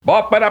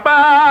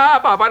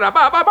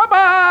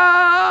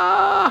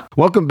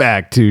Welcome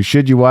back to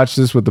Should You Watch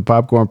This with the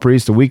Popcorn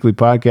Priest, a weekly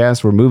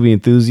podcast where movie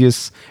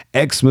enthusiasts,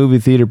 ex-movie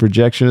theater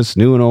projectionists,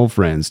 new and old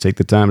friends take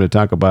the time to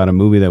talk about a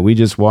movie that we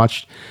just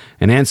watched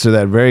and answer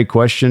that very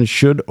question,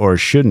 should or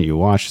shouldn't you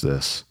watch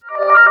this?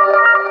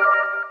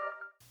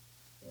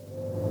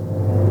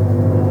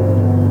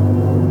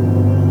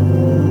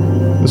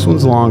 This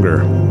one's longer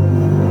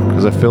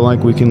because I feel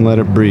like we can let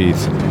it breathe.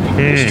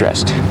 You're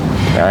stressed.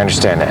 Now, I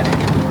understand that.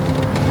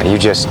 Now, you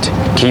just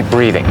keep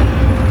breathing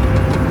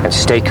and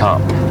stay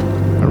calm.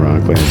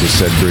 Ironically, I just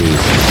said breathe.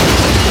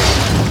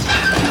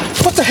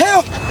 What the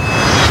hell?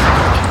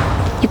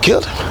 You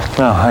killed him?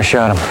 No, I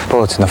shot him.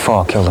 Bullets in the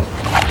fall killed him.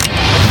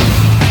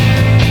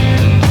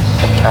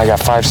 I got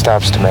 5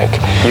 stops to make.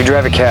 You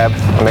drive a cab,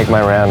 I'll make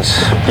my rounds.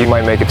 You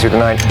might make it through the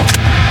night.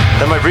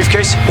 That my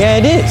briefcase? Yeah,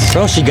 it is.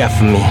 What else you got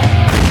for me?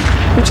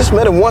 You just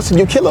met him once and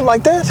you kill him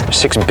like that? There's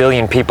 6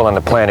 billion people on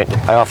the planet.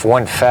 I off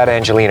one fat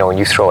Angelino and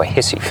you throw a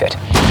hissy fit.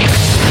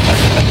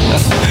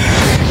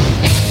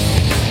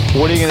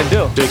 What are you gonna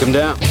do? Take him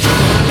down.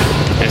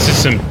 This is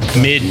some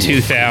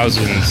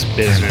mid-2000s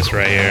business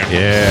right here.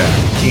 Yeah.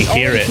 You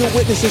hear it. Kill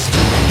witnesses.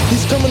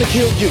 He's coming to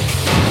kill you.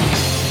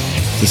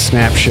 It's a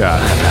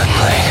snapshot.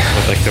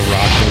 With like the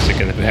rock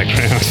music in the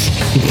background.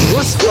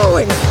 What's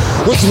going?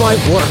 What's my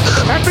work?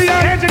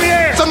 FBI, hands in the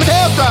air! Some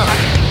cab driver.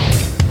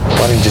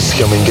 Why didn't you just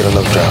kill me and get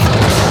another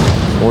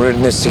driver? We're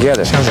in this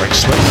together. Sounds like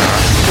Slipknot.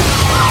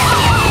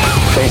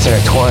 Fate's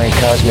intertwined,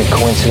 cosmic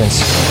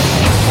coincidence.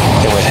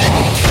 Get with it.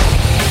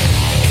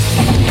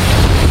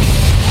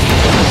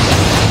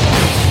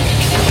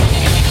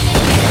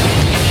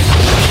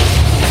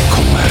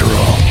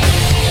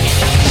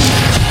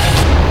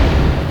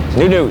 Collateral.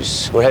 New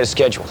news. We're ahead of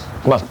schedule.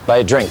 Come on, buy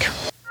a drink.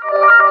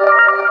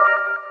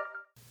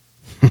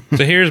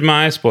 So here's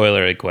my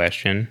spoilery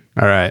question.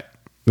 All right.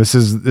 This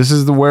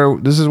is where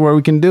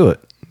we can do it.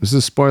 This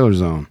is spoiler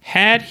zone.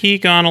 Had he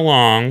gone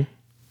along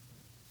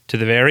to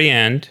the very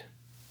end,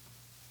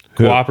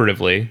 Who?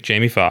 cooperatively,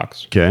 Jamie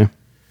Foxx. Okay.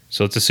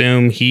 So let's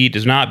assume he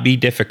does not be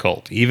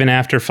difficult, even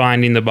after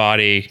finding the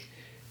body,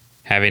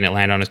 having it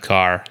land on his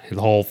car,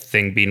 the whole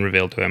thing being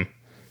revealed to him.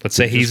 Let's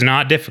say he's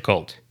not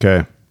difficult.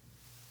 Okay.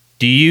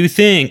 Do you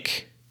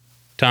think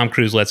Tom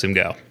Cruise lets him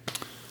go?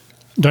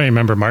 Don't you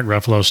remember Mark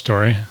Ruffalo's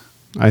story?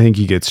 I think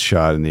he gets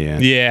shot in the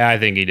end. Yeah, I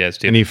think he does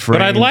too. And he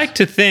but I'd frames- like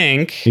to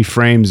think He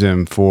frames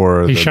him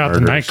for He the shot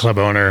murders. the nightclub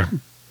owner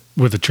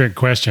with a trick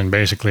question,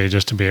 basically,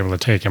 just to be able to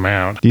take him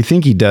out. Do you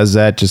think he does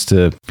that just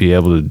to be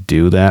able to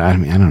do that? I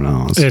mean, I don't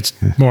know. It's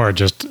more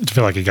just to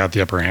feel like he got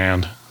the upper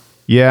hand.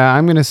 Yeah,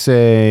 I'm going to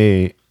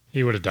say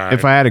He would have died.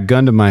 if I had a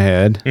gun to my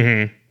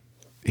head,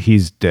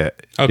 he's dead.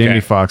 Okay. Jamie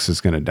Foxx is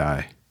going to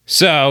die.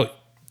 so.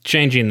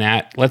 Changing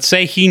that, let's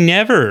say he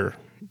never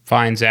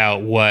finds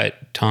out what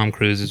Tom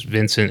Cruise's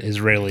Vincent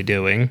is really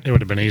doing. it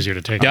would have been easier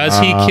to take Does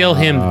he kill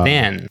him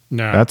then?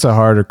 No. That's a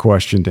harder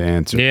question to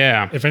answer.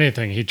 Yeah. If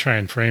anything, he'd try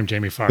and frame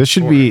Jamie Foxx. This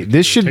should for be it.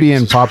 this It should would be take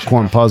in the suspicion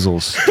popcorn off.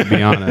 puzzles, to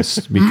be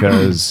honest,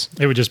 because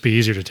It would just be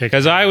easier to take.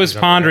 Because him out I if was he's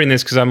up pondering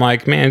this because I'm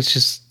like, man, it's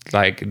just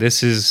like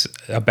this is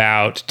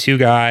about two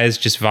guys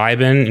just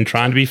vibing and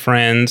trying to be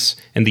friends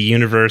and the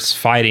universe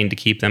fighting to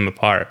keep them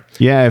apart.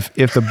 yeah,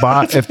 if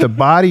the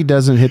body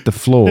doesn't hit the there.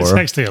 floor, It's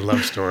actually a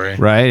love story.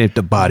 right? If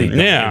the body doesn't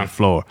Yeah. hit the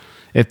floor,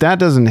 if that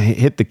doesn't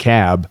hit the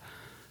cab,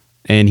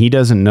 and he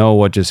doesn't know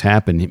what just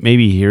happened,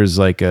 maybe he hears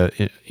like a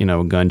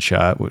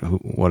gunshot,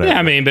 whatever. Yeah,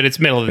 I mean, but it's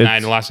middle of the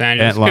night in Los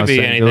Angeles. At It could Los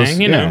be Angeles,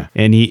 anything, you know.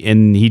 And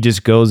he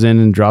just goes in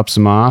and drops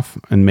him off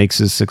and makes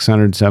his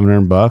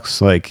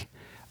 $600-$700. Like,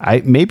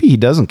 maybe he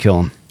doesn't kill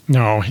him.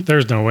 No,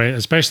 there's no way,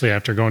 especially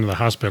after going to the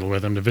hospital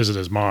with him to visit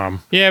his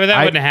mom. Yeah, but that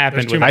wouldn't have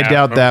happened. there's too without- many- I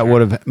doubt that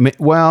would have.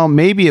 Well,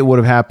 maybe it would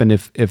have happened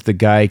if the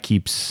guy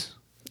keeps.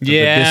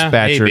 Yeah, the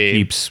dispatcher maybe.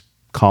 keeps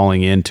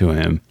calling into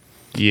him.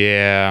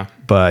 Yeah,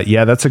 But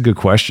yeah, that's a good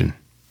question.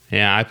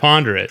 yeah, I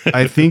ponder it.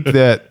 I think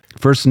that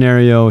first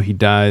scenario he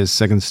dies.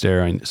 Second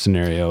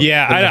scenario,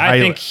 Yeah, I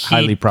think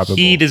highly probable.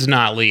 he does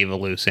not leave a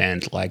loose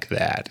end like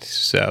that.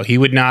 So he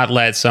would not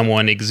let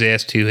someone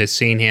exist who has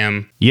seen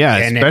him. Yeah,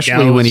 and it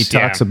especially when he knows-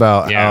 talks yeah,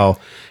 about yeah. how,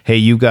 hey,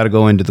 you got to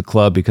go into the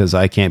club because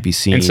I can't be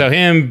seen. And so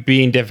him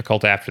being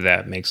difficult after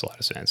that makes a lot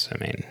of sense.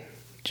 I mean,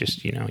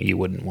 just, you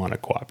wouldn't want to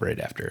cooperate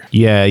after.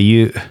 yeah,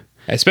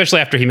 Especially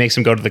after he makes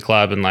him go to the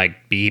club and like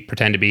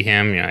pretend to be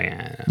him.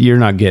 you're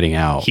not getting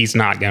out. He's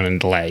not going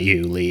to let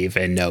you leave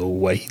and know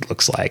what he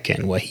looks like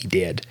and what he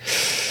did.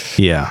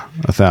 Yeah,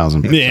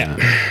 1,000%. Yeah.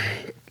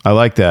 I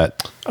like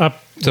that. Up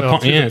a well,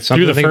 po- yeah, it's something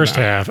through to the think first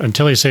about. half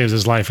until he saves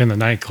his life in the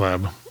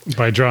nightclub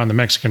by drawing the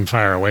Mexican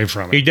fire away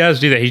from him. He does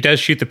do that. He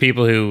does shoot the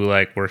people who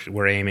like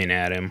were aiming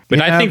at him. But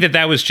Yeah. I think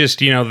that was just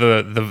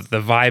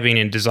the vibing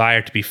and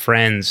desire to be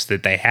friends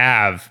that they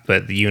have,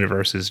 but the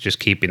universe is just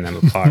keeping them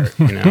apart.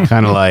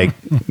 Kind of like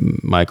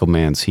Michael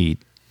Mann's Heat.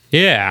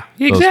 Yeah,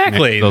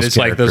 exactly. those It's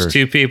like those characters.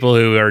 two people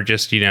who are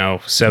just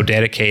so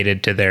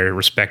dedicated to their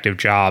respective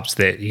jobs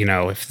that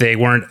if they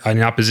weren't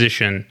in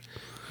opposition,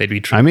 they'd be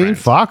true. I mean,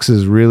 friends. Fox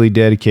is really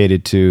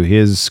dedicated to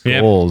his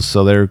Yep. goals,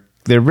 so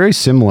they're very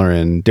similar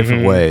in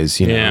different ways.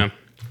 Yeah.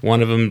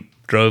 One of them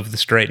drove the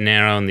straight and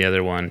narrow, and the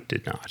other one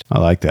did not. I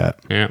like that.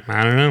 Yeah,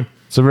 I don't know.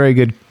 It's a very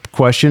good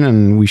question,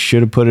 and we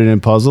should have put it in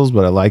puzzles,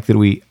 but I like that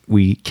we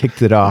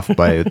kicked it off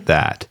by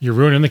that. You're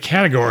ruining the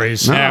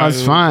categories. No,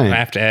 that's fine. I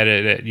have to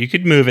edit it. You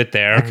could move it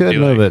there. I could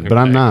move it, but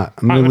I'm not.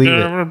 I'm going to leave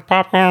it.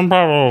 Popcorn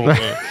bubble.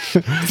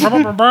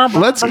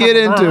 Let's get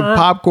into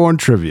popcorn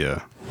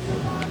trivia.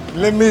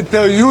 Let me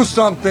tell you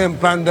something,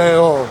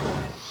 pendejo.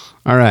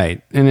 All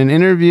right. In an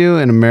interview,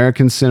 an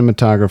American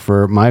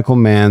cinematographer, Michael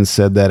Mann,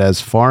 said that as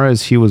far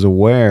as he was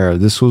aware,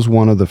 this was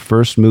one of the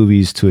first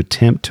movies to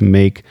attempt to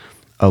make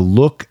a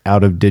look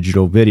out of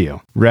digital video,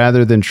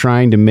 rather than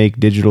trying to make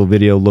digital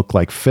video look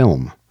like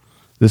film.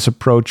 This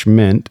approach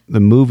meant the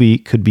movie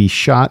could be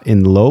shot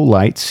in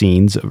low-light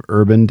scenes of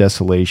urban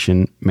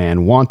desolation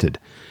Mann wanted,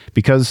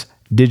 because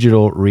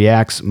digital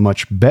reacts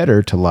much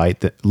better to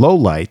low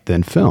light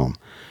than film.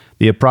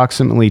 The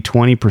approximately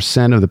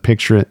 20% of the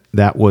picture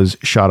that was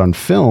shot on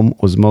film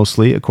was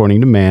mostly,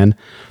 according to Mann,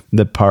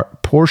 the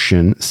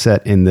portion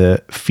set in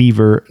the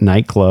Fever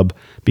nightclub,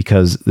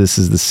 because this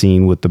is the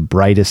scene with the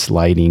brightest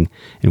lighting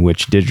in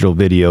which digital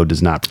video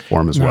does not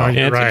perform as well.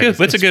 Yeah,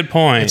 that's a good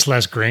point. It's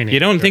less grainy. You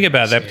don't think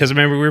about that because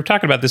remember we were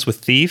talking about this with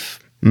Thief,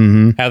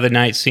 how the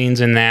night scenes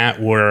in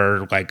that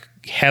were like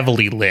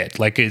heavily lit,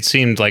 like it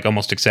seemed like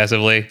almost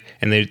excessively,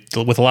 and they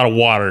with a lot of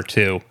water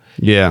too.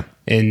 Yeah,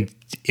 and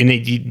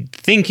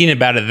thinking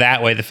about it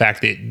that way, the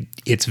fact that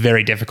it's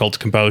very difficult to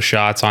compose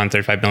shots on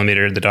 35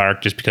 millimeter in the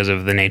dark just because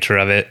of the nature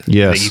of it.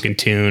 Yes. That you can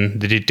tune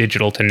the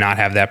digital to not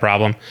have that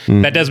problem.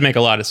 That does make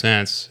a lot of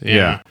sense.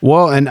 Yeah.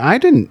 Well, and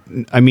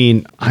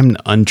I'm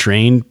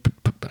untrained,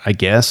 I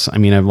guess. I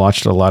mean, I've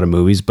watched a lot of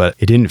movies, but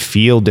it didn't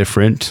feel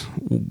different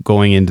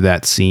going into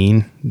that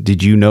scene.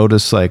 Did you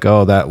notice like,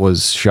 oh, that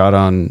was shot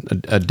on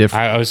a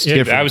different... I was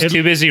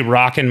too busy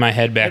rocking my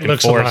head back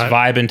and forth,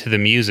 vibing to the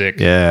music.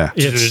 Yeah.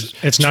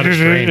 It's not as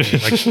grainy.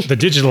 Like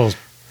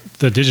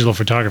the digital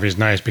photography is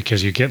nice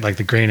because you get like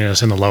the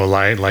graininess in the low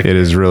light. Like it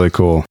is really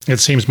cool. It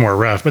seems more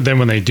rough, but then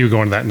when they do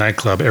go into that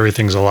nightclub,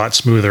 everything's a lot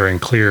smoother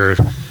and clearer.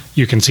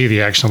 You can see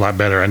the action a lot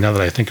better. And now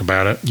that I think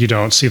about it, you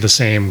don't see the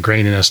same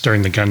graininess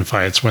during the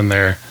gunfights when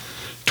they're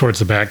towards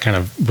the back, kind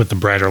of with the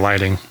brighter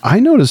lighting. I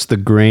noticed the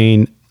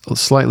grain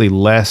slightly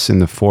less in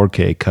the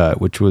 4K cut,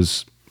 which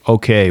was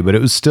okay, but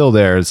it was still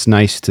there. It's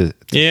nice to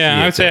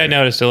I would say I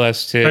noticed it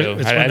less too. I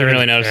didn't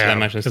really notice it that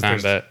much this time,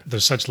 but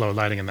there's such low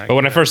lighting in that. But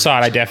when I first saw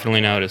it, I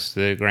definitely noticed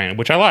the grain,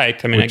 which I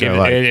liked. I mean,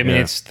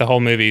 it's the whole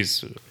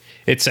movie's.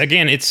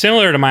 It's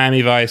similar to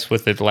Miami Vice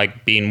with it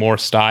like being more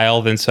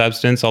style than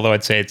substance. Although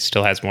I'd say it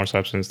still has more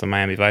substance than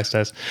Miami Vice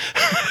does.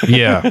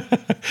 Yeah,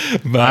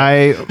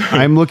 but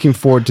I'm looking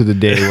forward to the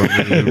day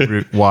when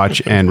we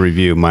watch and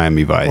review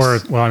Miami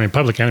Vice.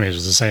 Public Enemies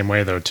was the same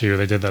way though too.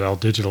 They did that all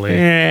digitally.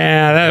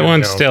 Yeah, that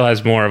one still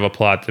has more of a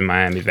plot than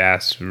Miami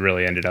Vice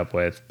really ended up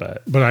with.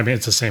 But I mean,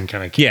 it's the same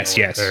kind of yes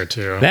there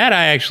too. That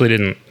I actually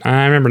didn't.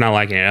 I remember not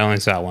liking it. I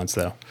only saw it once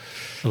though.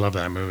 I love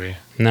that movie.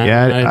 No,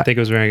 yeah, I didn't think it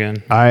was very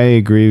good. I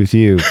agree with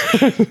you.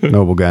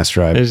 Noble Gas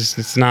Drive.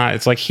 It's not.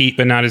 It's like Heat,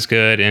 but not as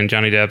good. And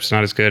Johnny Depp's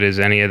not as good as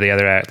any of the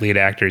other lead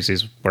actors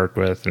he's worked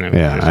with. And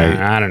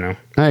I don't know.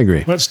 I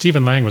agree. But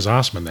Stephen Lang was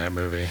awesome in that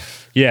movie.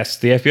 Yes,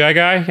 the FBI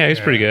guy. Yeah, he's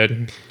pretty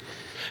good.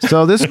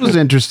 So this was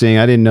interesting.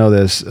 I didn't know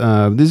this.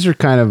 These are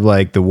kind of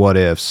like the what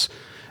ifs.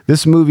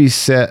 This movie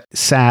sat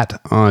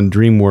on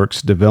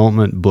DreamWorks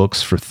development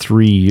books for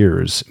 3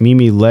 years.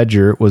 Mimi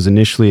Ledger was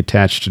initially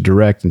attached to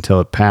direct until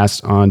it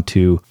passed on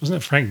to...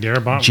 Wasn't it Frank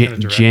Darabont?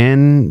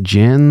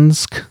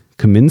 Janusz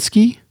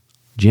Kaminski?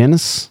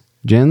 Janusz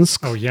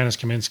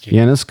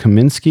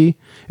Kaminski.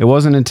 It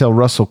wasn't until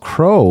Russell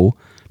Crowe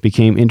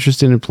became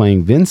interested in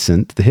playing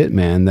Vincent, the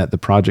hitman, that the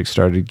project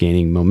started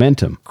gaining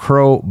momentum.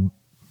 Crowe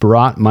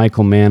brought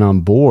Michael Mann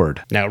on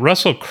board. Now,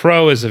 Russell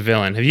Crowe is a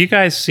villain. Have you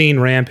guys seen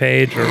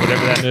Rampage or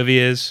whatever that movie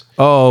is?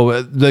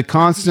 Oh, the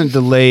constant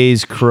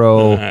delays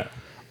Crowe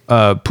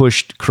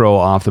pushed Crowe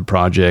off the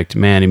project.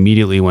 Mann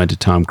immediately went to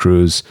Tom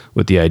Cruise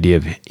with the idea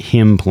of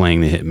him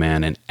playing the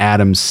hitman and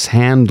Adam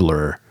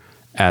Sandler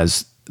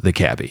as the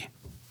cabbie.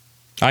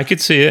 I could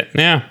see it,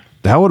 yeah.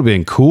 That would have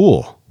been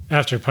cool.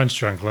 After Punch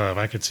Drunk Love,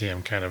 I could see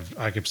him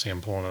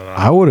pulling it off.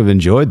 I would have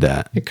enjoyed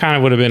that. It kind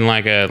of would have been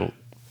like a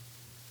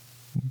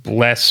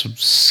less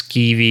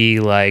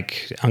skeevy,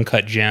 like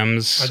Uncut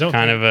Gems,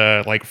 kind of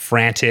a like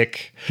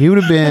frantic. He would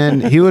have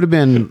been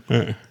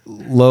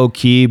low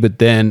key, but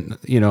then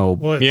he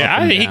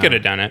could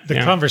have done it. The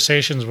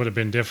conversations would have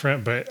been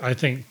different, but I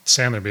think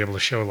Sandler would be able to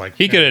show like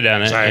he could have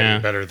done it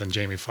better than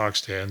Jamie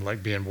Foxx did,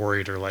 like being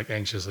worried or like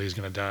anxious that he's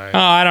going to die. Oh,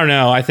 I don't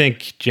know. I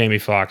think Jamie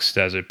Foxx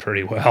does it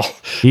pretty well.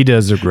 He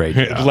does a great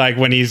job. like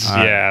when he's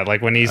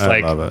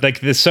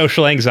like the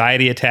social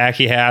anxiety attack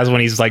he has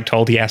when he's like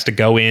told he has to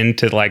go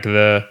into like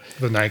the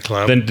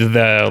nightclub,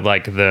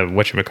 the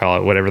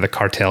whatchamacallit, whatever the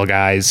cartel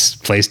guy's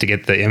place to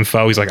get the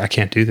info. He's like, I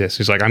can't do this.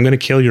 He's like, I'm going to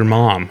kill your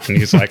mom. And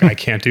he's like, I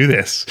can't do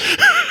this.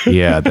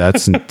 Yeah,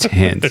 that's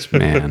intense,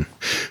 man.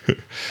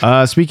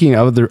 Speaking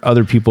of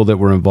other people that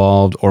were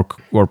involved or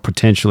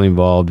potentially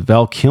involved,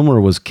 Val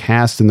Kilmer was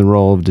cast in the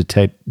role of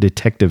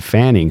Detective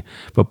Fanning,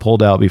 but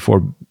pulled out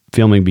before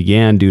filming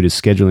began due to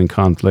scheduling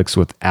conflicts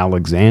with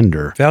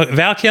Alexander.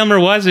 Val Kilmer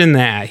was in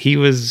that. He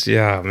was,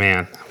 oh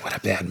man, what a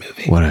bad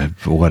movie.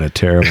 What a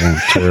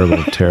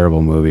terrible,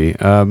 terrible movie.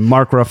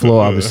 Mark Ruffalo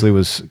obviously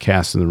was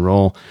cast in the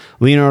role.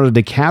 Leonardo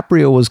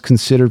DiCaprio was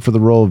considered for the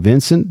role of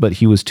Vincent, but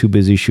he was too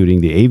busy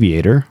shooting The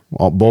Aviator.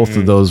 Both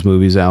of those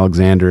movies,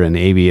 Alexander and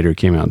Aviator,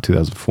 came out in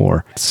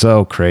 2004.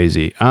 So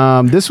crazy.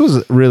 This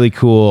was really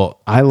cool.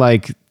 I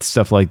like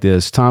stuff like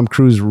this. Tom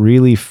Cruise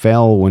really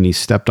fell when he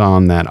stepped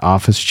on that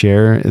office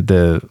chair at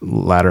the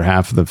latter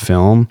half of the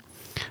film.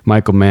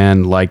 Michael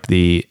Mann liked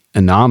the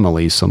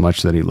anomaly so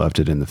much that he left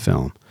it in the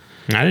film.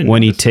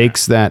 When he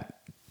takes that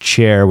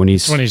chair, when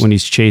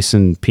he's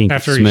chasing Pinkett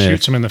after Smith, he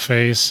shoots him in the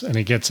face and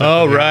he gets up.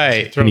 Oh,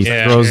 right. He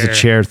throws the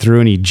chair through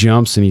and he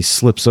jumps and he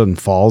slips and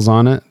falls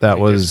on it. That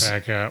was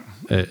back up.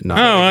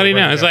 How do you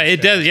know? It's like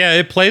it does. Yeah,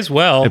 it plays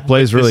well. It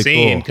plays really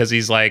cool because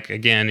he's like,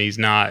 again, he's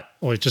not.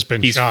 Well, he's just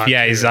been shot.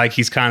 Yeah, he's like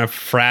he's kind of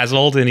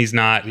frazzled and he's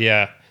not.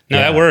 Yeah. No,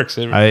 that works.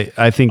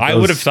 I think I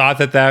would have thought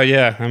that.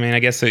 Yeah, I mean, I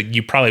guess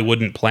you probably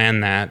wouldn't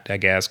plan that. I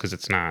guess because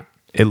it's not.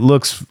 It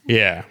looks.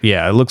 Yeah.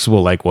 Yeah, it looks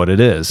like what it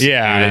is.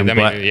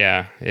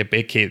 Yeah,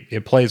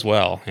 it plays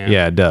well.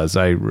 Yeah, it does.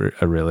 I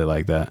really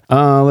like that.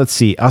 Let's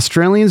see.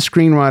 Australian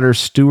screenwriter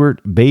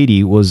Stuart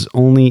Beattie was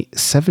only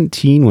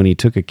 17 when he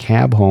took a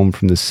cab home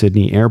from the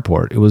Sydney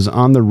airport. It was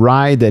on the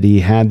ride that he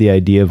had the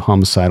idea of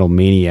homicidal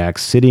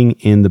maniacs sitting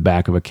in the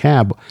back of a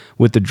cab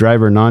with the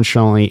driver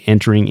nonchalantly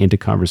entering into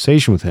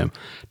conversation with him,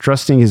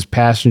 trusting his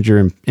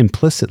passenger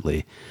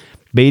implicitly.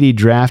 Beattie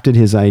drafted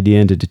his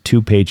idea into a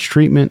 2-page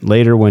treatment.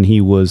 Later, when he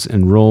was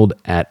enrolled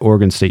at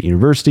Oregon State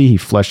University, he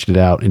fleshed it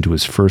out into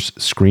his first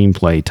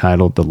screenplay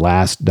titled The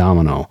Last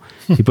Domino.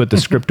 He put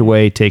the script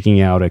away, taking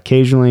it out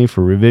occasionally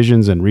for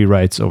revisions and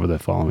rewrites over the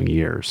following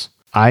years.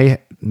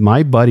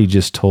 My buddy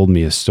just told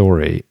me a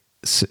story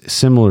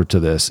similar to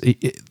this.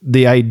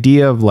 The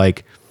idea of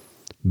like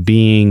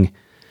being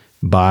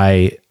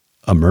by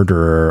a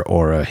murderer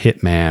or a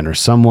hitman or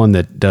someone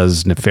that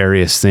does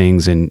nefarious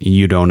things and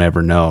you don't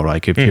ever know,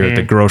 like if you're at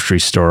the grocery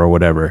store or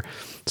whatever.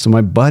 So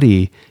my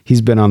buddy, he's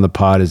been on the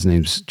pod, his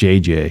name's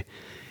JJ.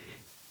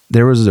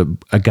 There was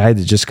a guy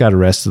that just got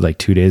arrested like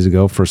 2 days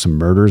ago for some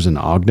murders in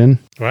Ogden.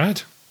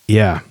 What?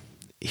 Yeah.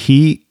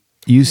 He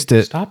used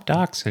to stop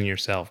doxing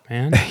yourself,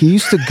 man. He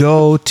used to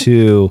go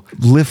to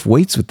lift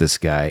weights with this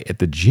guy at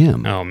the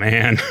gym. Oh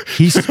man.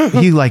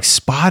 He like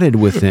spotted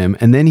with him,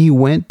 and then he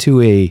went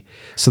to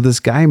so this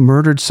guy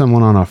murdered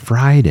someone on a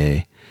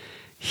Friday.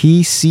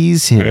 He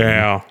sees him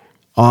at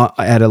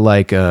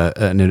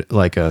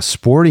a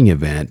sporting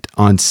event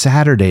on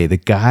Saturday. The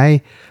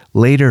guy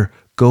later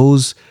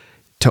goes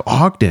to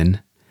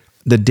Ogden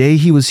the day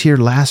he was here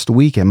last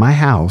week at my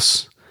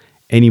house,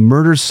 and he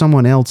murders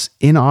someone else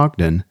in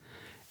Ogden.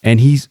 And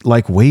he's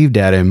like waved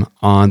at him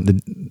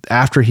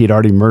after he had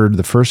already murdered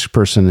the first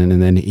person,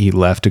 and then he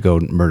left to go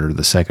murder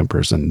the second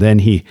person. Then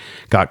he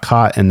got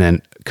caught and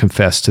then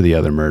confessed to the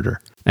other murder,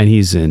 and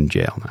he's in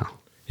jail now.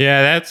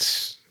 Yeah,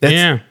 that's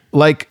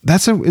like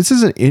this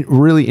is a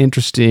really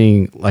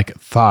interesting like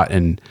thought,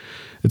 and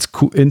it's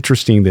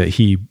interesting that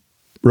he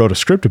wrote a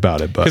script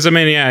about it. But because I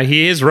mean, yeah,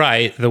 he is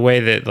right. The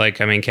way that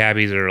like I mean,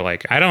 cabbies are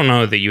like I don't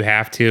know that you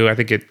have to. I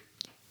think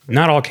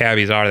not all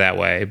cabbies are that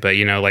way, but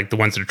you know, like the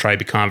ones that are trying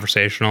to be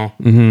conversational.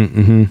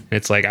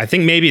 It's like, I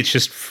think maybe it's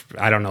just,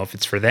 I don't know if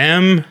it's for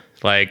them,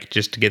 like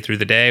just to get through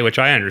the day, which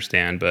I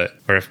understand,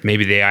 or if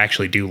maybe they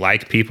actually do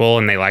like people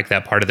and they like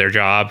that part of their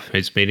job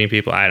is meeting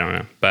people. I don't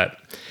know. But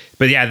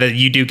yeah,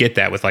 you do get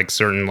that with like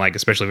certain, like,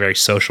 especially very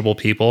sociable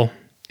people.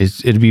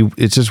 It's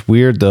just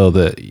weird though,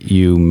 that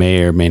you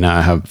may or may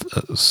not have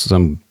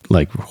some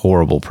like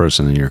horrible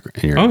person in your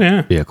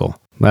vehicle.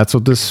 That's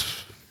what this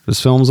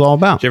film's all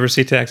about. Did you ever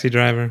see Taxi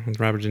Driver with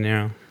Robert De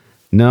Niro?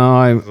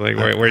 No,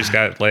 where he's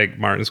got like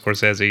Martin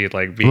Scorsese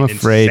like being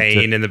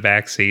insane in the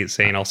backseat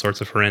saying all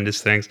sorts of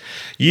horrendous things.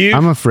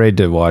 I'm afraid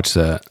to watch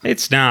that.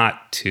 It's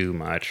not too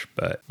much,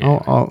 but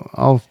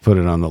I'll put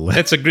it on the list.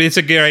 It's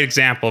a great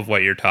example of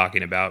what you're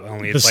talking about.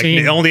 Only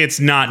it's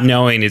not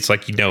knowing. It's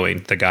like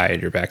knowing the guy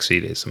in your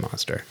backseat is a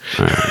monster.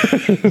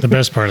 Right. The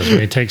best part is when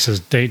he takes his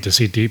date to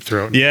see Deep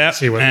Throat. Yeah,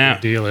 see what the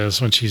deal is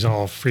when she's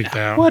all freaked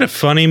out. What a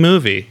funny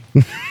movie.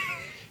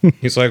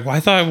 He's like, well, I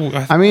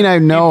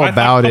know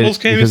about it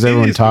because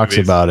everyone talks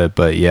about it,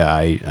 but yeah,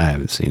 I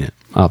haven't seen it.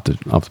 I'll have to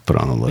put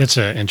it on the list.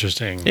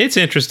 It's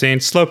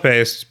interesting, slow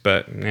paced,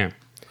 but yeah.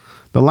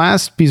 The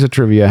last piece of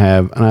trivia I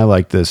have, and I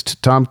like this: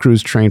 Tom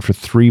Cruise trained for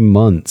 3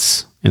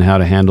 months in how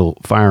to handle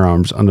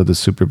firearms under the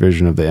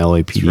supervision of the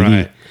LAPD.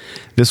 Right.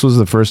 This was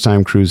the first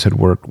time Cruise had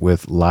worked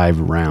with live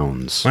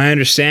rounds. My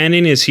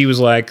understanding is he was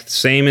like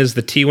same as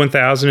the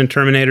T-1000 in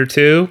Terminator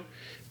 2.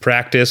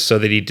 Practice so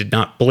that he did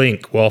not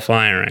blink while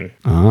firing.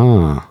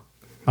 A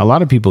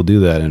lot of people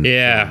do that in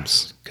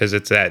films. Because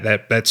it's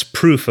that's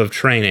proof of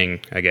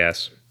training, I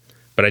guess.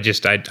 But I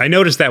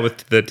noticed that with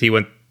the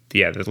T1,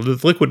 the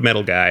liquid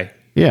metal guy.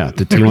 Yeah,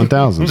 the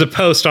T-1000. There's a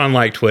post on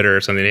like Twitter or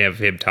something. They have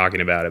him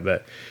talking about it,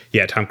 but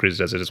yeah, Tom Cruise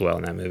does it as well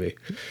in that movie.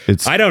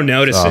 I don't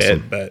notice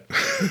it, but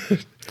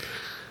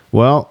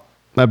well,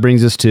 that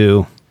brings us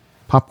to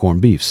popcorn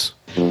beefs.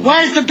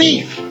 Where's the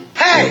beef?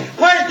 Hey,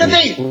 where's the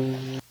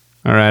beef?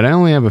 All right, I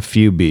only have a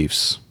few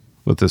beefs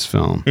with this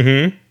film.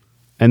 Mm-hmm.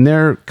 And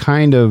they're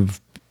kind of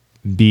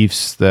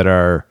beefs that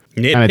are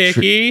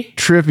nitpicky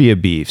trivia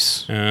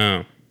beefs.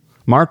 Oh.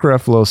 Mark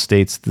Ruffalo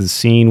states the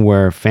scene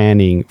where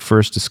Fanning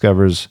first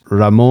discovers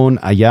Ramon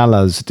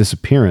Ayala's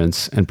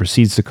disappearance and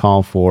proceeds to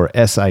call for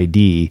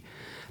SID,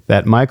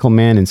 that Michael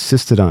Mann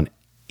insisted on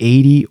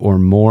 80 or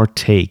more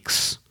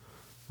takes.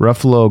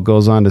 Ruffalo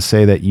goes on to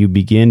say that you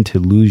begin to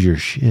lose your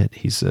shit,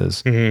 he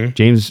says.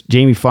 Mm-hmm.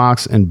 Jamie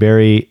Foxx and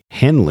Barry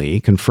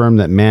Henley confirmed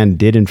that Mann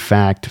did in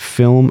fact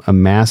film a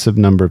massive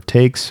number of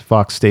takes.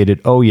 Foxx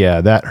stated, "Oh yeah,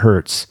 that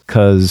hurts,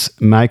 because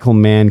Michael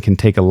Mann can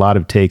take a lot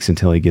of takes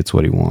until he gets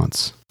what he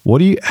wants." What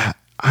do you...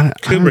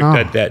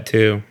 Kubrick did that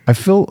too. I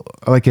feel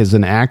like as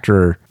an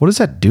actor, what does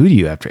that do to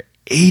you after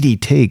 80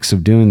 takes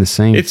of doing the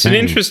same It's thing? an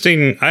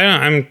interesting...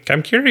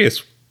 I'm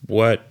curious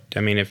what...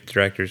 I mean, if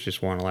directors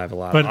just want to have a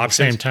lot of options. But at the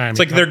same time... It's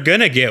like they're going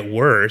to get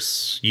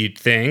worse, you'd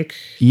think.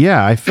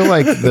 Yeah, I feel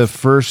like the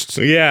first...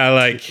 Yeah,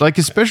 like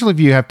especially if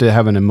you have to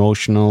have an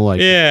emotional,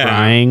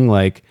 crying,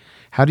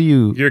 how do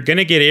you... You're going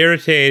to get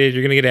irritated,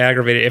 you're going to get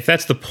aggravated. If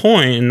that's the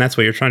point, and that's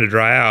what you're trying to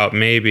dry out,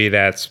 maybe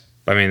that's...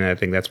 I mean, I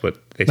think that's what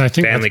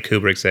Stanley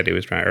Kubrick said he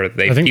was trying, or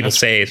people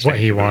say what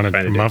he wanted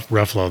from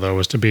Ruffalo, though,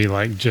 was to be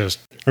just...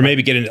 Or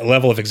maybe get a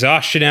level of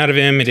exhaustion out of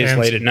him. It is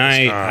late at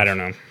night. I don't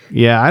know.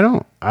 Yeah, I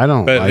don't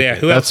But like yeah, it.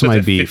 who That's else? my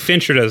beef.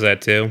 Fincher does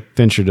that too.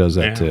 Fincher does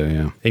that too,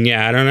 yeah. And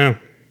yeah, I don't know.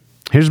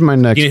 Here's my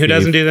next You know who beef.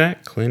 doesn't do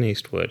that? Clint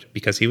Eastwood,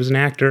 because he was an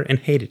actor and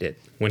hated it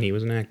when he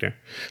was an actor.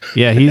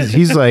 Yeah,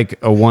 he's like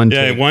a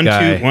one-take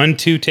guy. one,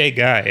 two take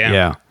guy.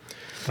 Yeah.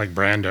 Like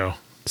Brando.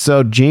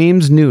 So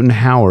James Newton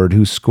Howard,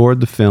 who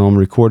scored the film,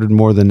 recorded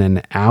more than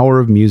an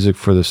hour of music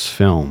for this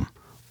film,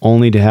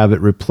 only to have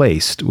it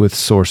replaced with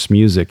source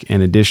music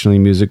and additionally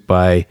music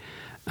by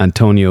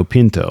Antonio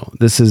Pinto.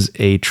 This is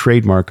a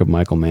trademark of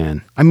Michael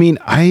Mann. I mean,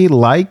 I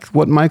like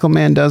what Michael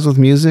Mann does with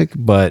music,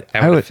 but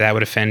that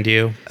would offend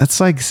you.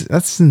 That's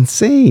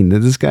insane that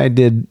this guy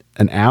did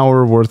an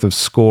hour worth of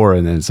score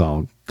and then it's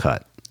all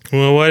cut.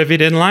 Well, what if he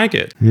didn't like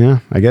it? Yeah,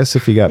 I guess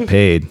if he got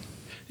paid.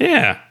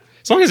 Yeah,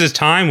 as long as his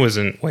time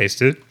wasn't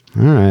wasted.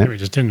 All right. It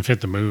just didn't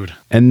fit the mood.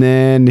 And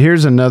then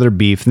here's another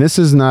beef. This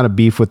is not a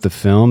beef with the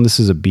film. This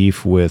is a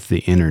beef with the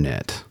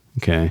internet.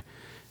 Okay.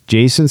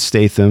 Jason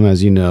Statham,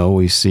 as you know,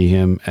 we see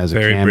him as a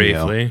cameo. Very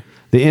briefly.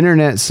 The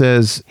internet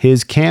says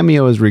his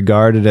cameo is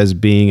regarded as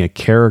being a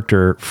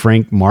character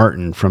Frank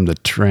Martin from The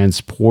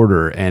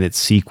Transporter and its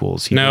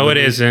sequels. It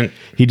isn't.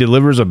 He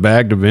delivers a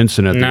bag to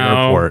Vincent at the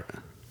airport.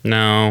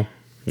 No.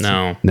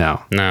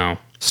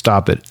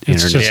 Stop it,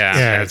 It's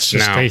internet.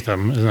 just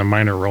Statham in a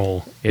minor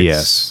role.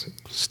 Yes.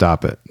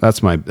 Stop it.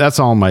 That's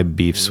all my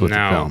beefs with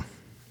the film.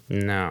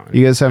 No.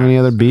 You guys have any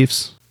other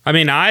beefs? I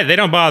mean, they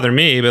don't bother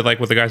me, but like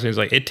what the guy says,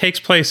 like it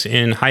takes place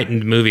in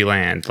heightened movie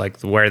land, like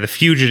where The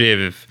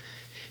Fugitive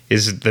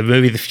is the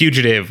movie The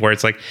Fugitive, where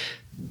it's like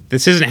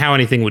this isn't how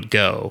anything would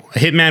go. A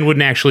hitman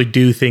wouldn't actually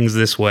do things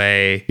this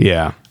way.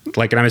 Yeah.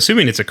 Like, and I'm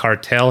assuming it's a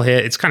cartel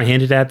hit. It's kind of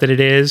hinted at that it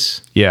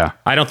is. Yeah.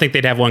 I don't think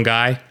they'd have one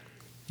guy.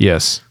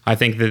 Yes. I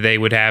think that they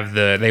would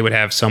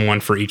have someone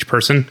for each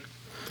person.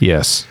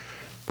 Yes.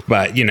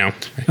 But,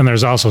 And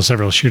there's also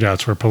several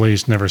shootouts where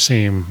police never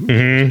seem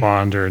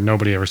respond or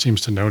nobody ever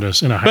seems to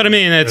notice in a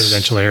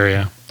residential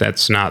area.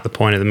 That's not the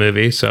point of the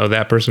movie. So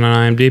that person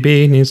on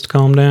IMDb needs to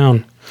calm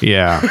down.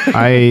 Yeah.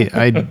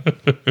 The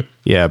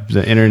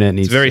internet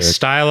needs It's very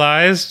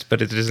stylized,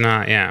 but it is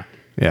not. Yeah.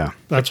 Yeah.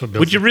 That's what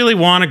Would you really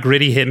want a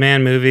gritty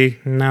hitman movie?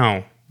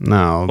 No.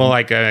 No. Well,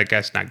 I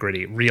guess not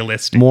gritty,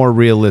 realistic. More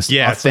realistic,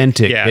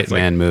 authentic it's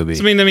hitman movie.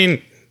 I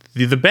mean,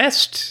 the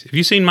best. Have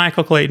you seen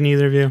Michael Clayton?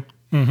 Either of you?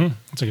 Mm-hmm.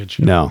 That's a good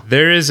show. No.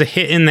 There is a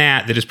hit in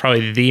that is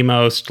probably the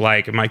most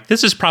I'm like,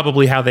 this is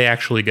probably how they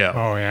actually go.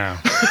 Oh yeah.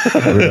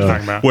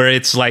 Really? Where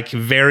it's like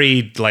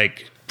very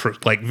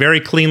very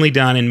cleanly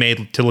done and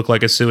made to look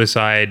like a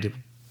suicide,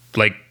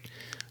 like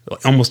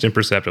almost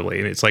imperceptibly.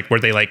 And it's like where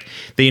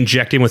they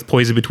inject him with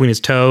poison between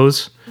his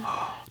toes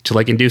to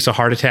like induce a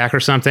heart attack or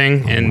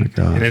something, and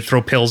then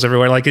throw pills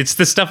everywhere. Like it's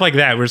the stuff like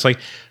that where it's like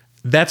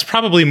that's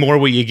probably more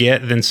what you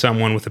get than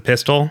someone with a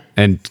pistol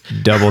and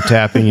double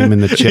tapping him in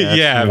the chest,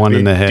 and one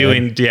in the head.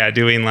 Doing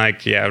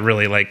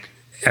really like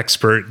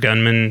expert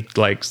gunman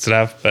like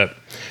stuff. But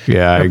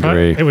yeah, I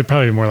agree. It would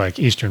probably be more like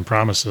Eastern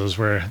Promises,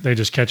 where they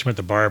just catch him at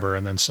the barber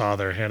and then saw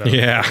their head up.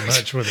 Yeah,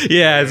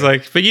 it's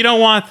like, but you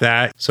don't want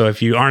that. So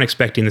if you aren't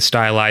expecting the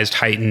stylized,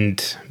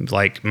 heightened,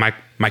 like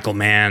Michael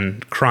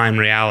Mann crime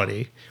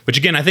reality, which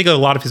again I think a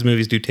lot of his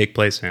movies do take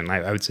place in,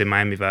 I would say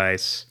Miami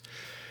Vice.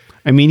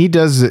 I mean, he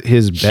does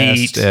his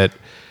best at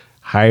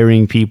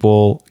hiring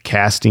people,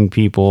 casting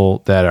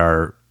people that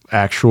are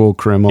actual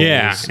criminals.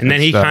 Yeah, and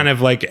then he kind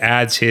of like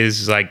adds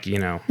his his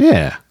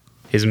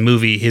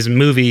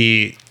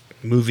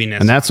moviness,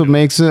 and that's what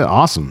makes it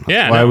awesome.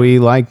 That's why we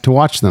like to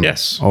watch them.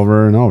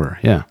 Over and over.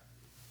 Yeah.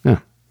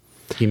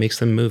 He makes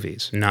them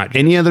movies, not just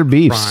any other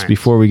beefs crimes.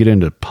 before we get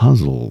into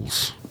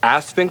puzzles.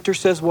 A sphincter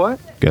says what?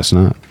 Guess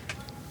not.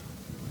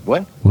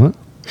 What? What?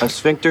 A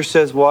sphincter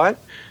says what?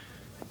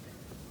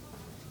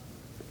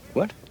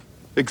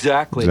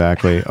 Exactly.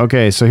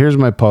 Okay, so here's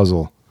my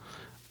puzzle.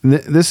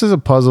 This is a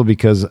puzzle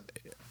because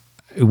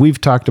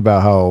we've talked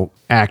about how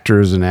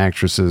actors and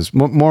actresses,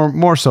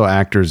 more so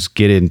actors,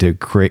 get into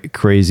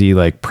crazy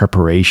like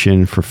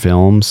preparation for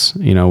films.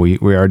 You know, we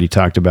already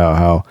talked about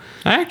how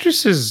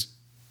actresses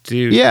do.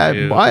 Yeah,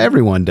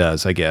 everyone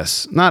does, I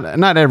guess.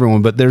 Not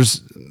everyone, but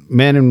there's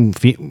men and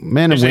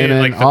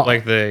women,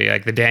 like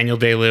the Daniel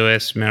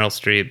Day-Lewis, Meryl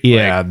Streep.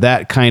 Yeah,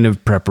 that kind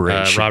of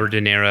preparation. Robert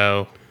De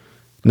Niro.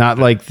 Not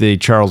like the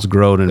Charles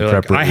Grodin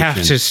preparation. I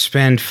have to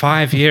spend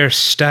 5 years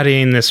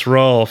studying this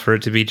role for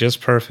it to be just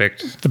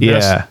perfect.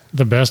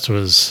 The best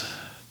was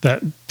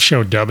that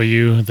show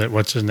W, that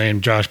what's his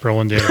name, Josh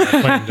Brolin did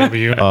playing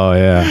W. Oh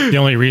yeah. The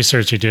only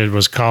research he did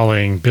was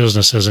calling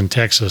businesses in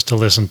Texas to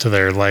listen to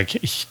their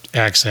like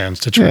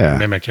accents to try to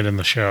mimic it in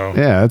the show.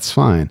 Yeah, that's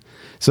fine.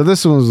 So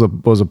this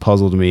one was a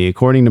puzzle to me.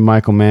 According to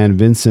Michael Mann,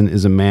 Vincent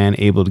is a man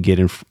able to get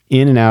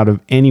in and out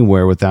of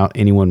anywhere without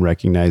anyone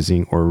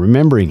recognizing or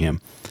remembering him.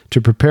 To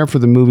prepare for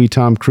the movie,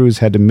 Tom Cruise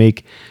had to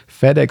make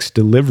FedEx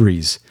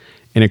deliveries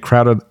in a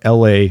crowded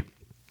LA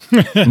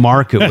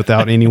market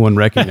without anyone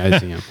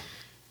recognizing him.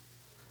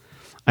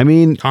 I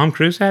mean, Tom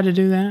Cruise had to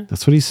do that?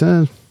 That's what he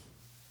said.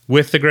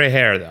 With the gray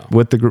hair, though.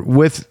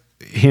 With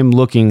him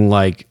looking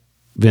like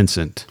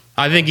Vincent.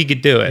 I think he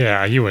could do it.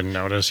 Yeah, you wouldn't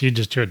notice. You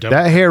just hear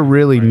that hair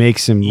really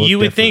makes him look You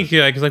would different. think,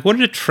 you're like, what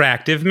an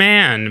attractive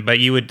man. But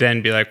you would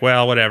then be like,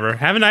 well, whatever.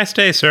 Have a nice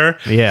day, sir.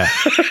 Yeah.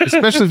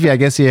 Especially if, I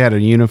guess he had a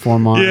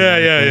uniform on.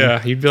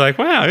 Yeah. You'd be like,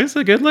 wow, he's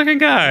a good-looking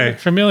guy.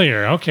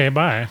 Familiar. Okay,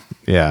 bye.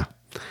 Yeah.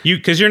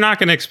 Because you're not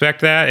going to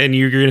expect that, and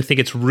you're going to think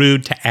it's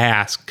rude to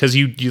ask. Because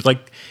you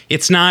like,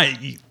 it's not,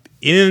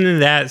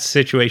 in that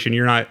situation,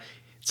 you're not...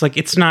 It's like,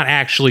 it's not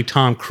actually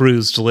Tom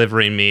Cruise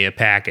delivering me a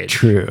package.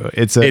 True.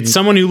 It's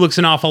someone who looks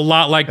an awful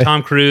lot like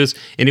Tom Cruise,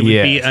 and it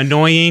would be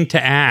annoying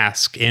to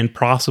ask and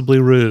possibly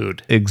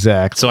rude.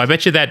 Exactly. So I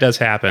bet you that does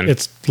happen.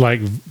 It's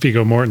like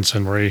Viggo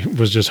Mortensen, where he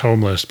was just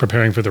homeless,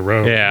 preparing for the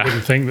road. Yeah. I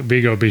wouldn't think that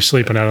Viggo would be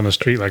sleeping out on the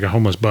street like a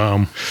homeless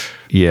bum.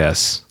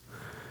 Yes.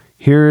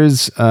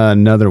 Here's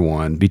another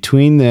one.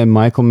 Between them,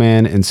 Michael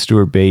Mann and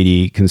Stuart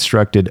Beatty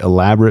constructed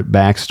elaborate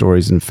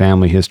backstories and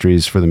family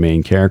histories for the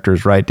main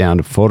characters, right down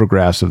to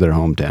photographs of their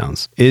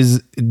hometowns.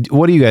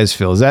 What do you guys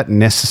feel? Is that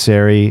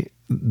necessary?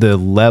 The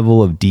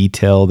level of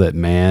detail that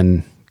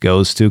Mann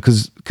goes to?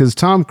 Because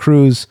Tom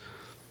Cruise,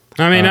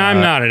 I mean,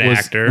 I'm not an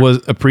actor.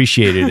 Was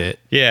appreciated it.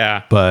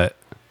 Yeah, but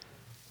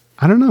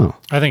I don't know.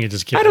 I think it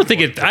just. I don't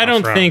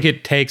think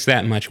it takes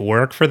that much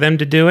work for them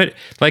to do it.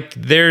 Like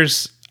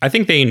I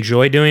think they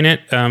enjoy doing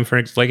it.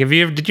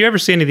 Did you ever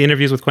see any of the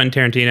interviews with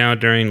Quentin Tarantino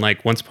during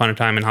like Once Upon a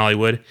Time in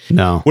Hollywood?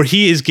 No. Where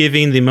he is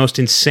giving the most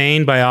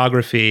insane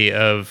biography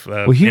of.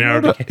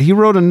 He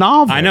wrote a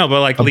novel. I know,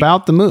 but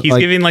about the movie. He's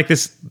giving like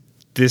this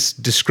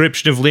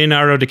description of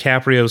Leonardo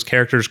DiCaprio's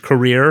character's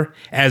career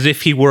as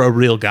if he were a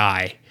real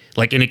guy,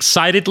 like, and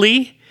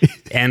excitedly.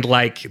 And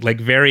like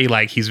very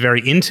like he's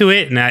very into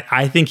it, and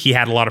I think he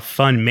had a lot of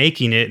fun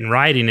making it and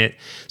writing it.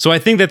 So I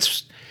think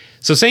that's.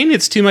 So saying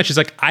it's too much is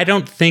like, I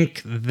don't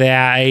think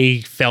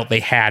they felt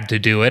they had to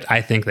do it. I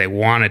think they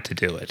wanted to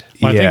do it.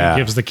 Well, I think it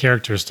gives the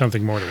characters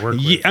something more to work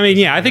with. I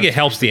mean, I think it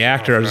helps the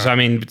actors. I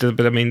mean,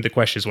 the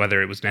question is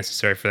whether it was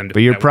necessary for them to.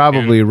 But you're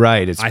probably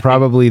right. It's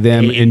probably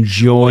them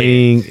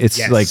enjoying.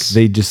 It's like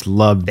they just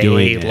love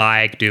doing it. They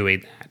like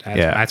doing that.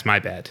 That's my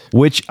bet.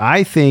 Which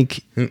I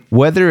think,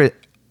 whether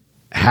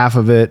half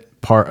of it,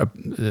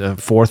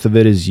 fourth of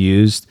it is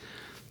used,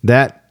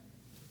 that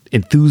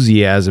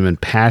enthusiasm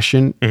and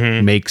passion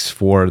makes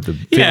for the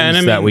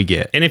films that we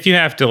get. And if you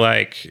have to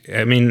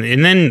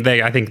and then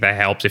I think that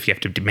helps if you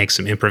have to make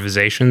some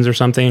improvisations or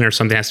something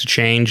has to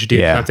change,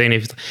 something.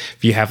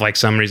 If you have like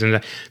some reason,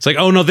 it's like,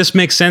 oh no, this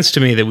makes sense to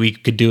me that we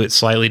could do it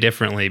slightly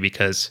differently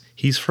because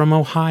he's from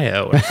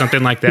Ohio or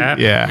something like that.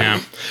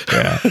 Yeah.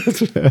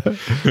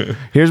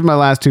 Here's my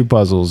last two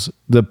puzzles.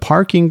 The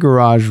parking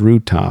garage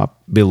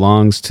rooftop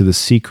belongs to the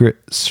Secret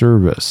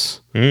Service.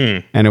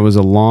 And it was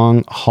a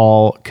long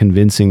haul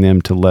convincing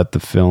them to let the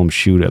film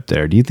shoot up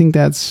there. Do you think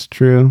that's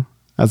true?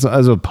 That's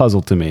a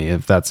puzzle to me,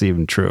 if that's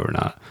even true or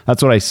not.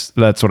 That's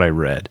what I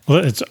read.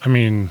 Well,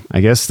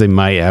 I guess they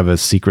might have a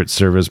Secret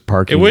Service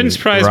parking. It wouldn't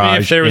surprise me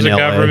if there was a LA.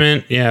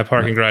 Government,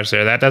 parking garage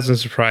there. That doesn't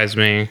surprise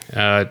me.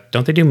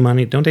 Don't they do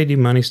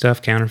money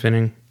stuff,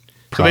 counterfeiting?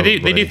 So they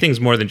do things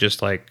more than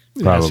just like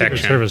a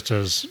section. Service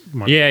does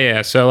money.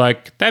 Yeah. So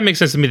like that makes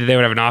sense to me that they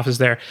would have an office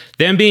there.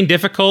 Them being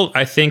difficult,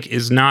 I think,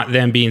 is not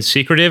them being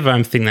secretive.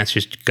 I'm thinking that's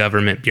just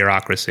government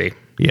bureaucracy.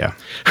 Yeah.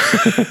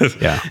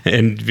 Yeah.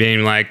 And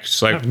being like,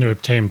 just like having to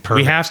obtain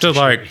permits. We have to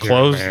like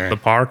close the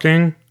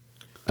parking.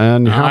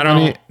 And how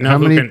many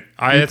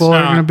people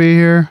are going to be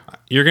here?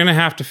 You're going to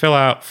have to fill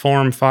out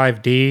Form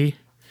 5D.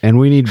 And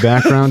we need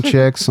background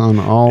checks on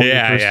all the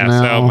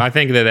personnel. So I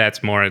think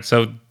that's more.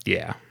 So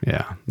yeah,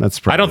 that's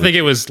probably. I don't think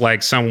it was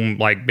like some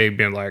like big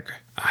being like,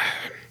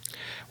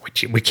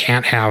 we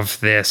can't have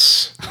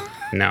this.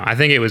 No, I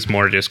think it was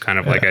more just kind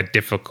of like a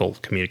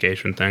difficult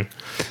communication thing.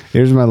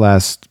 Here's my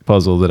last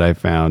puzzle that I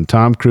found.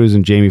 Tom Cruise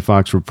and Jamie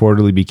Foxx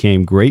reportedly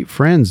became great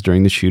friends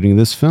during the shooting of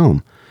this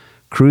film.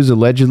 Cruise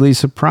allegedly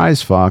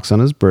surprised Fox on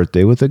his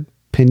birthday with a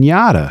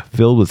piñata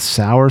filled with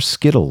sour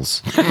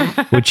Skittles,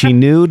 which he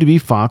knew to be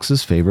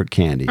Fox's favorite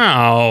candy.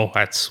 Oh,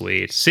 that's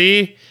sweet.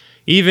 See,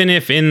 even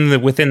if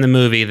within the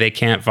movie they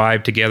can't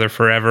vibe together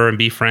forever and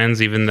be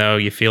friends, even though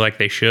you feel like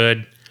they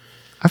should.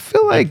 I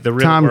feel like the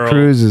real Tom world.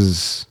 Cruise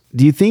is...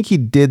 Do you think he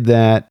did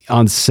that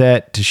on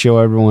set to show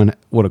everyone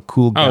what a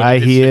cool guy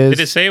he is?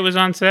 Did it say it was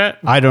on set?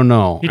 I don't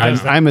know.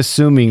 I'm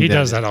assuming he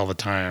does that all the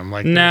time.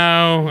 Like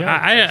No,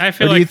 I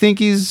feel Or like... do you think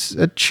he's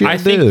a chill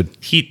dude?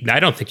 I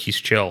don't think he's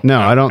chill. No,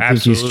 I don't think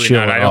he's absolutely chill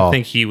not. at I don't all.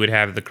 think he would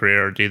have the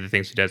career or do the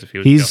things he does if he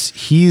was chill.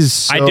 He's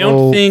so I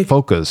don't think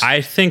focused.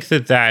 I think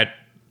that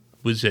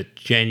was a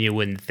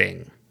genuine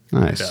thing.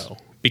 Nice. Though.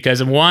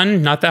 Because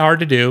one, not that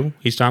hard to do.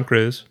 He's Tom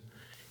Cruise.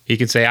 He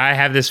can say, I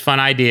have this fun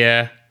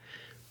idea.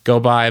 Go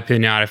buy a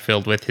piñata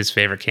filled with his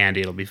favorite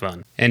candy. It'll be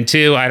fun. And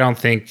two, I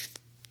think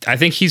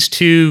he's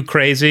too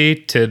crazy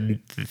to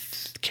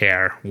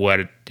care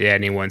what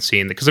anyone's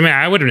seen. Because, I mean,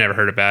 I would have never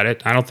heard about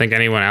it. I don't think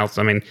anyone else.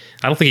 I mean,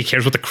 I don't think he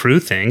cares what the crew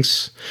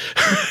thinks.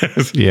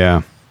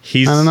 Yeah.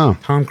 He's I don't know.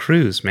 Tom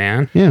Cruise,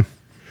 man. Yeah.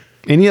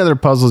 Any other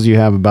puzzles you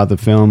have about the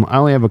film? I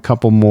only have a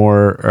couple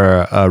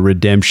more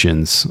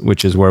redemptions,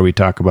 which is where we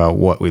talk about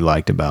what we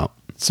liked about.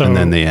 So and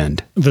then the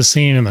end. The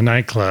scene in the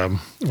nightclub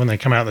when they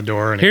come out the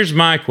door. And Here's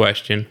my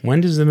question.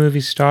 When does the movie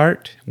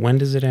start? When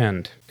does it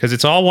end? Because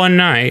it's all one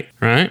night,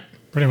 right?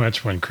 pretty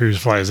much when Cruise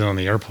flies in on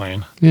the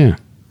airplane. Yeah.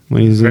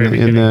 When he's Very in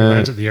beginning, he the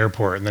lands at the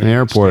airport. And then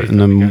airport in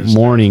the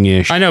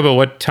morning-ish. I know, but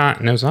what time?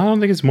 No, I don't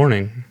think it's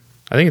morning.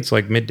 I think it's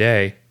like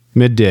midday.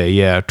 Midday,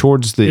 yeah.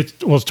 Towards the... It's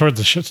towards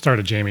the start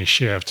of Jamie's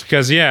shift.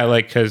 Because,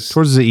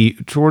 Towards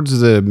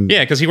the...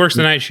 Yeah, because he works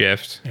the night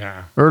shift.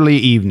 Yeah. Early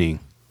evening.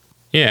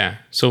 Yeah,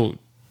 so...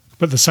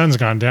 But the sun's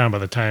gone down by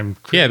the time...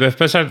 Yeah, but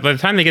by the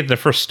time they get to the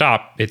first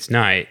stop, it's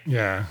night.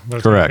 Yeah.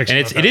 Correct. And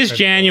it is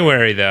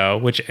January, though,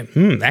 which...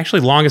 actually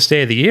longest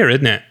day of the year,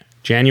 isn't it?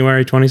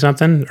 January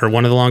 20-something? Or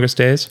one of the longest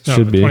days? No,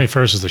 Should the be.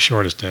 21st is the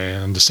shortest day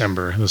in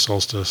December, the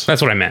solstice.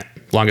 That's what I meant.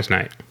 Longest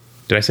night.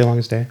 Did I say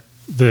longest day?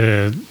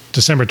 The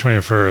December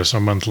 21st, a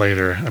month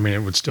later, I mean, it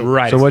would still...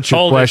 Right. So it's what's your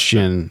coldest.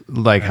 question?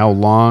 Like how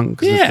long?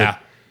 'Cause it's Yeah.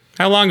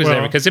 How long is that?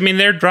 Well- Because, I mean,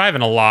 they're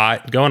driving a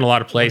lot, going a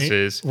lot of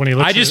places. when he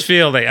looks I just at-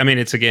 feel that, I mean,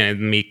 it's,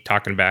 again, me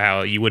talking about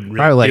how you wouldn't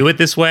Probably really like do it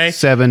this way.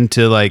 7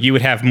 to like... You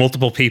would have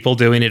multiple people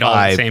doing it all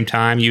at the 5. same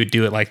time. You would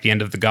do it like the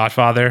end of The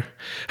Godfather.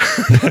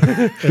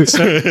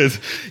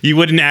 You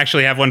wouldn't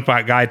actually have one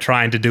guy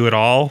trying to do it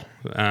all.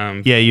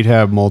 yeah, you'd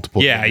have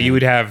multiple. Yeah, you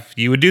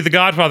would do the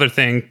Godfather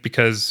thing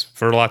because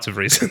for lots of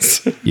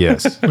reasons.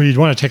 Yes. Well, you'd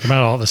want to take them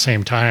out all at the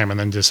same time and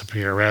then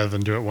disappear rather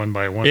than do it one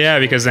by one. Yeah,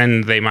 because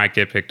then they might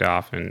get picked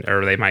off,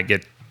 or they might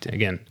get,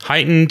 again,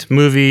 heightened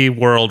movie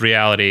world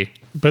reality.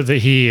 But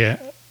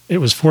it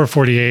was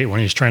 4:48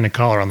 when he's trying to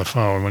call her on the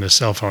phone when his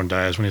cell phone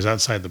dies when he's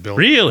outside the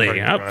building. Really?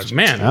 Parking Oh, garage.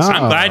 man,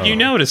 I'm glad you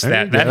noticed there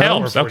that. you That go.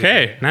 helps.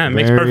 448. Okay, nah, it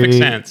makes perfect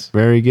sense.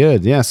 Very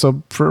good. Yeah.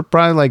 So for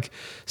probably like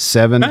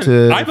 7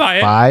 to I buy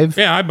it. 5.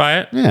 Yeah, I buy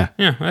it. Yeah.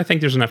 Yeah, I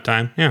think there's enough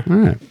time. Yeah. All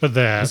right. But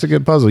That's a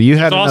good puzzle. You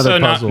had There's another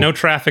also puzzle. no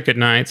traffic at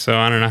night, so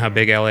I don't know how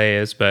big LA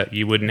is, but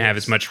you wouldn't have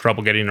as much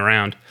trouble getting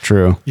around.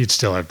 True. you'd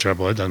still have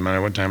trouble. It doesn't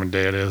matter what time of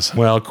day it is.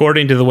 Well,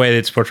 according to the way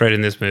it's portrayed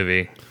in this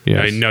movie,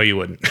 Yes. no, you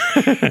wouldn't.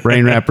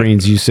 Brain Rap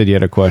Brains, you said you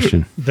had a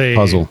question.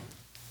 Puzzle.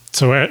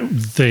 So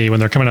when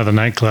they're coming out of the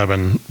nightclub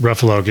and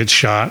Ruffalo gets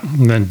shot,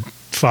 and then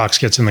Fox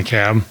gets in the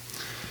cab,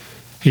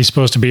 he's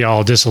supposed to be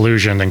all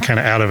disillusioned and kind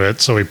of out of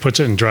it. So he puts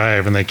it in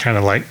drive, and they kind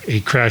of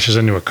he crashes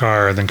into a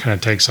car and then kind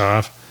of takes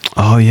off.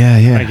 Oh, yeah,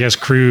 yeah. I guess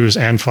Cruise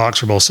and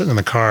Fox were both sitting in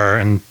the car,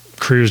 and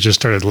Cruise just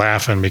started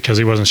laughing because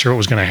he wasn't sure what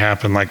was going to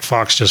happen. Like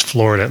Fox just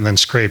floored it and then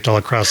scraped all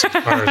across the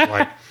cars,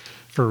 like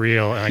for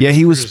real. And I Yeah, guess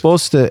he was Cruise-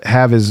 supposed to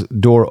have his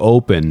door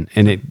open,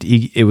 and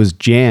it was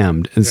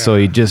jammed, and so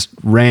he just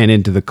ran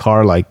into the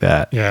car like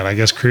that. Yeah, and I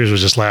guess Cruise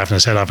was just laughing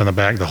his head off in the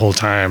back the whole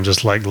time,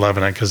 just like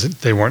loving it because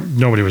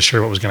nobody was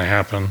sure what was going to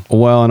happen.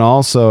 Well, and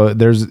also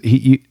there's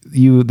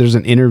there's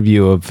an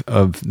interview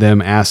of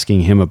them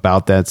asking him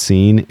about that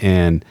scene,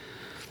 and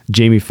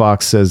Jamie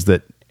Foxx says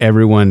that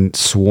everyone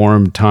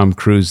swarmed Tom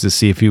Cruise to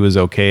see if he was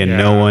okay, and Yeah.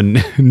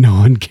 no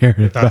one cared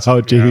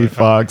about Jamie It felt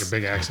Foxx.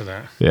 like a big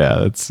accident.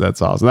 Yeah,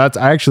 that's awesome. I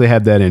actually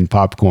had that in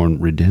Popcorn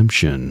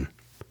Redemption.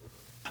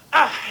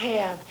 I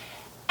have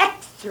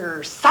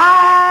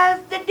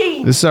exercised the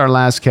demon. This is our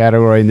last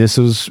category, and this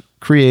was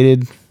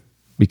created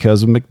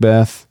because of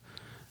Macbeth.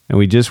 And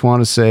we just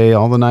want to say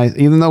all the nice,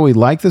 even though we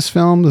like this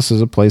film, this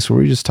is a place where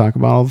we just talk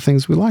about all the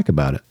things we like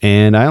about it.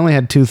 And I only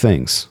had 2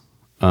 things.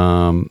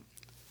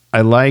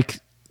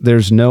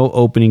 There's no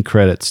opening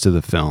credits to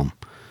the film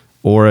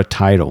or a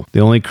title. The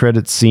only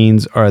credit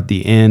scenes are at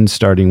the end,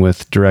 starting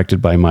with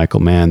directed by Michael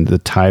Mann. The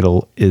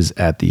title is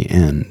at the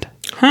end.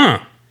 Huh.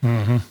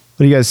 What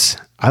do you guys,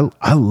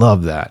 I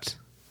love that.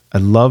 I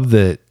love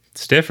that.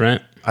 It's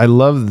different. I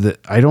love that.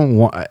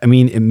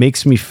 It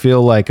makes me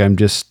feel like I'm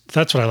just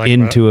That's what I like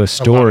into about a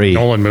story.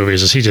 lot of Nolan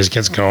movies is he just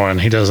gets going.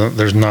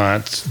 There's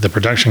not the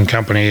production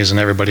companies and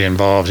everybody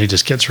involved. He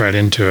just gets right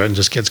into it and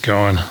just gets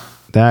going.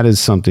 That is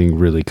something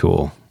really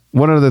cool.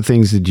 What other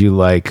things did you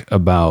like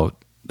about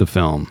the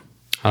film?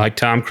 I like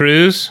Tom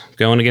Cruise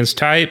going against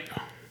type,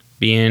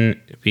 being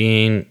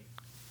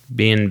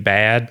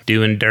bad,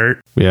 doing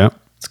dirt. Yeah.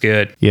 It's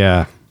good.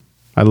 Yeah.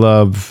 I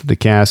love the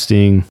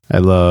casting. I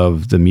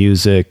love the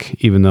music,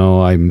 even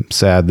though I'm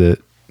sad that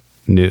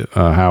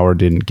Howard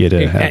didn't get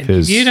to have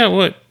his. You know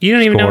what? You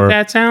don't even know score. what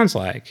that sounds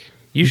like.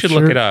 You should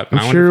look it up. I'm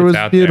I wonder sure if it it's was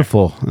out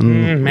beautiful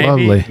and there.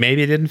 lovely.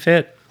 Maybe it didn't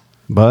fit.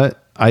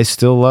 But I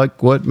still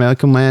like what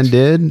Malcolm Land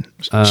did.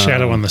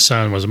 Shadow in the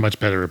Sun was a much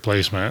better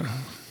replacement.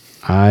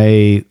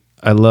 I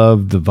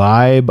love the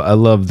vibe. I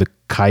love the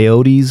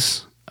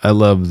coyotes. I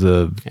love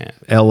the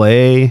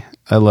L.A.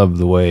 I love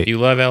the way. You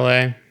love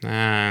L.A.?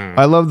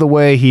 I love the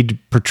way he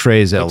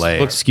portrays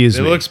L.A. Excuse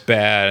me. It looks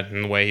bad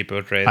in the way he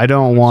portrays. I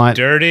don't want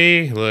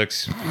dirty. It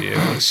looks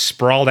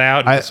sprawled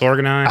out, and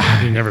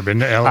disorganized. You've never been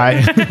to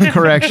LA.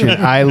 Correction.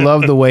 I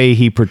love the way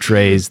he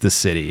portrays the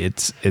city.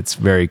 It's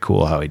very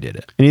cool how he did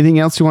it. Anything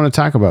else you want to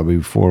talk about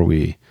before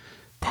we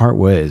part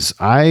ways?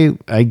 I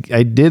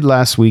did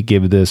last week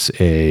give this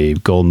a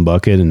golden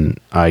bucket, and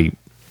I'm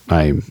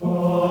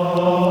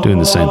doing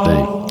the same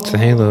thing. It's the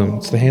Halo.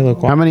 It's the Halo.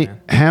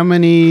 How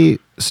many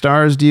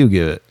stars do you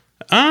give it?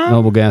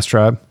 Noble Gas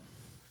Tribe.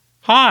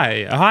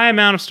 A high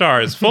amount of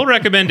stars. Full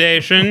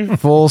recommendation.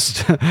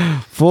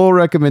 Full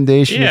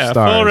recommendation of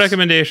stars. Full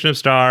recommendation of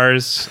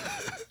stars.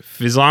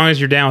 As long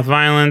as you're down with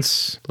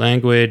violence,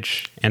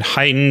 language, and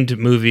heightened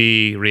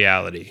movie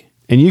reality.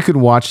 And you could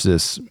watch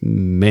this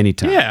many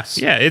times.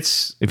 Yeah.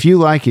 It's if you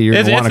like it, you're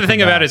going to want to. That's the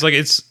thing about it. It's like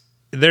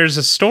there's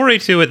a story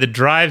to it that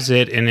drives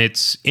it, and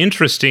it's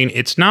interesting.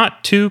 It's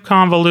not too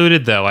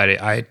convoluted, though.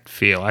 I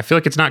feel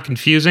like it's not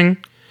confusing.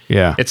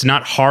 Yeah, it's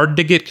not hard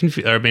to get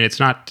confused. I mean, it's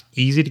not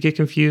easy to get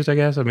confused, I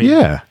guess. I mean,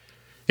 yeah,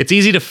 it's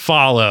easy to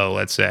follow.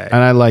 Let's say,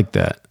 and I like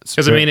that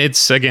because I mean,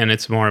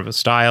 it's more of a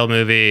style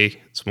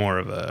movie. It's more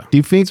of a. Do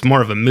you think it's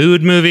more of a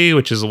mood movie,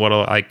 which is what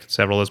like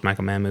several of those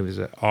Michael Mann movies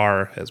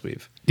are, as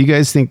we've. Do you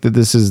guys think that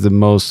this is the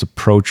most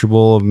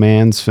approachable of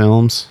Mann's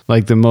films?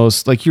 Like the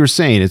most, like you were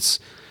saying,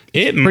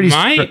 It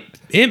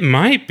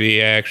might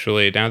be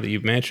actually. Now that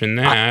you've mentioned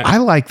that, I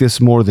like this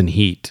more than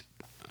Heat.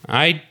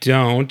 I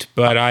don't,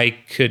 but I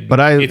could. But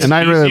I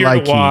really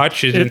like to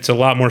watch. It's a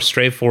lot more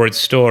straightforward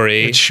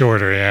story. It's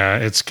shorter, yeah.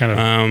 It's kind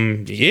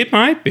of. It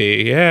might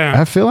be, yeah.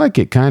 I feel like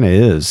it kind of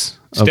is.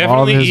 It's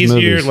definitely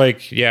easier.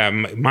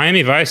 Movies.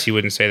 Miami Vice. You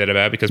wouldn't say that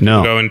about because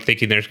people go in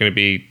thinking there's going to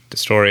be the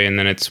story, and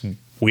then it's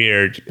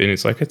weird, and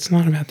it's like it's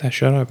not about that.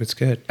 Shut up, it's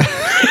good.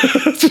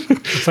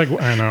 It's like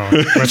I know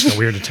watching a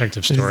weird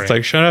detective story. It's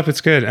like shut up, it's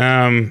good.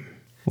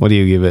 What do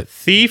you give it?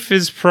 Thief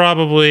is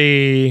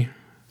pretty.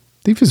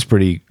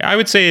 I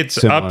would say it's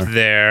similar. Up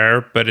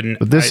there, but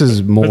this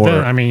is more. But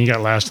then, I mean, you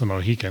got Last of the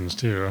Mohicans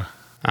too.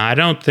 I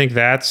don't think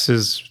that's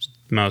his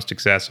most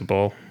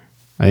accessible.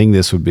 I think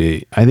this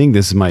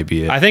might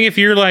be it. I think if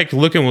you're like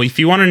looking, if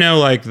you want to know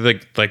like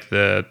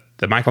the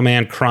Michael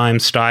Mann crime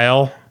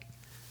style,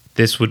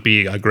 this would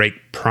be a great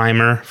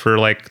primer for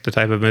like the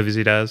type of movies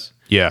he does.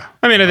 Yeah.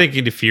 I mean, I think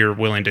if you're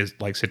willing to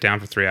like sit down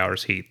for 3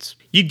 hours, Heats,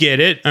 you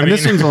get it. I mean,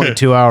 this one's only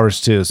 2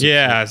 hours too. So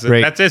yeah, so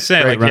that's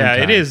it. Like, yeah,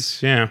 it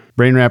is. Yeah.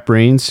 Brain Wrap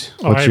Brains.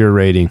 What's your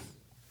rating?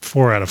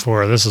 4 out of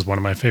 4. This is one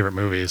of my favorite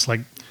movies. Like,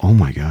 oh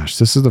my gosh,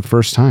 this is the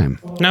first time.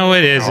 No,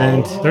 it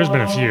isn't. There's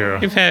been a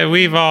few.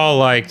 We've all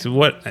liked.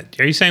 What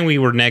are you saying? We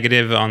were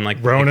negative on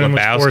like Ronin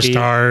was 4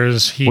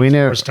 stars. Heat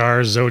 4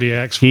 stars.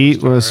 Zodiac's 4 Heat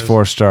stars. was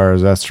 4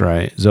 stars. That's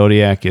right.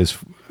 Zodiac is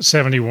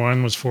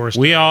 71 was 4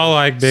 stars. We all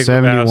like Big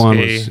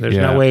Lebowski. There's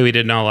no way we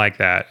did not like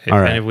that.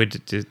 All right.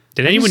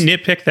 Did anyone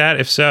nitpick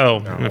that? If so,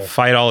 I'm going to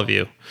fight all of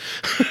you.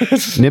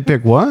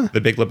 Nitpick what? The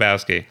Big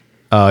Lebowski.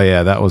 Oh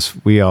yeah,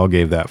 we all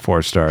gave that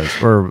 4 stars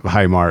or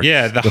high mark.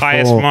 Yeah, the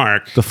highest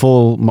mark. The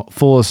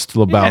fullest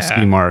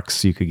Lebowski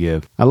marks you could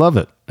give. I love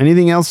it.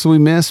 Anything else we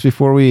missed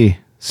before we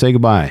say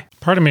goodbye?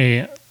 Part of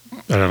me, I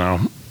don't know.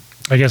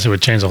 I guess it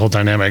would change the whole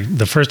dynamic.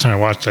 The first time I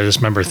watched it, I just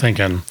remember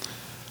thinking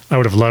I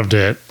would have loved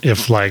it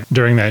if, like,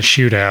 during that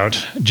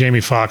shootout,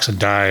 Jamie Foxx had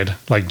died.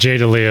 Like,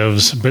 Jada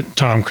lives, but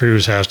Tom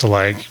Cruise has to,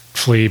 like,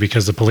 flee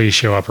because the police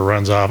show up or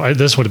runs off.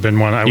 This would have been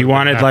one I would. You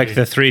wanted, like,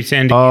 the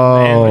 310 to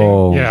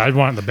Oh. Yeah, I'd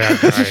want the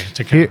bad guy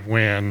to kind of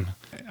win.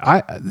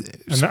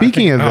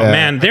 Speaking of that. Oh,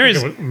 man, there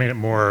is. It made it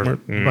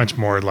much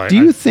more like. Do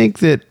you think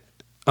that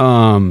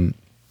Tom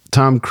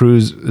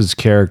Cruise's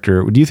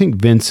character, do you think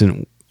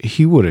Vincent,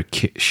 he would have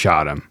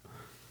shot him?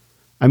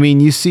 I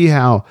mean, you see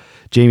how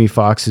Jamie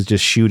Foxx is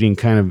just shooting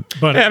kind of.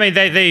 But I mean,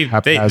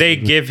 they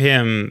give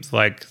him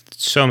like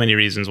so many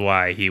reasons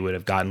why he would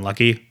have gotten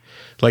lucky.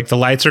 Like the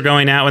lights are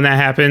going out when that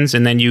happens,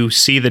 and then you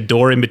see the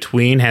door in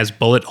between has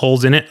bullet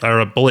holes in it,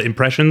 or bullet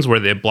impressions where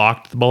they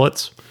blocked the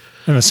bullets.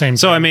 In the same.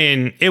 So I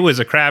mean, it was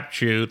a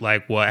crapshoot.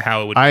 Like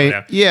how it would.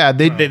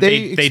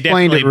 They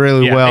explained it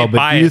really well.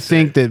 But do you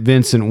think that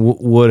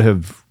Vincent would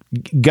have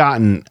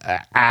gotten an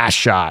ass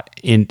shot?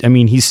 I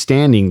mean, he's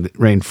standing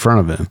right in front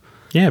of him.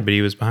 Yeah, but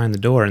he was behind the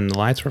door and the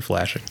lights were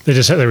flashing. They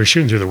were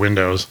shooting through the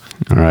windows.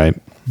 All right.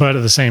 But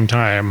at the same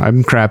time,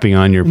 I'm crapping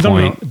on your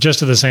point. No,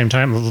 just at the same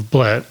time,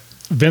 but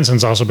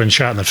Vincent's also been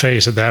shot in the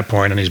face at that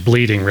point, and he's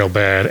bleeding real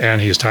bad,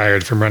 and he's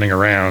tired from running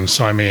around.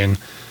 So I mean,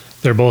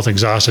 they're both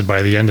exhausted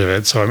by the end of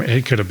it. So I mean,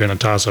 it could have been a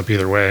toss-up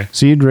either way.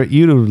 So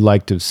you'd have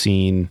liked to have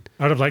seen.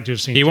 I'd have liked to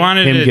have seen He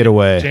wanted him get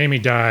away. Jamie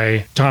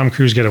die, Tom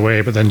Cruise get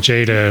away, but then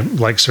Jada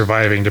like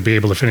surviving to be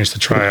able to finish the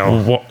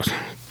trial.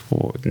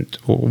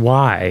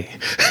 Why?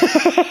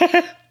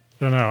 I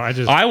don't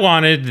know. I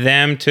wanted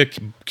them to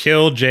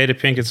kill Jada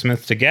Pinkett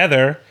Smith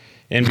together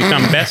and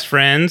become best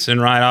friends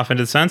and ride off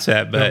into the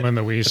sunset. But When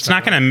the Wii it's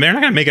not gonna. They're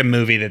not gonna make a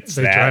movie that's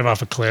They drive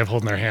off a cliff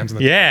holding their hands in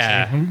the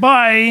Yeah. saying,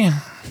 bye.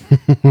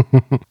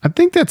 I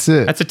think that's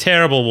it. That's a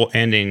terrible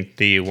ending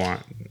that you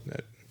want.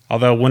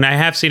 Although when I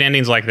have seen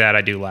endings like that,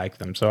 I do like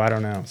them. So I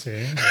don't know.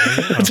 See?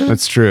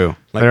 That's true.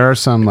 There are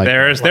some like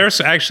There's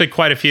actually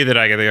quite a few that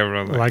I get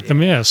Like The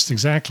Mist,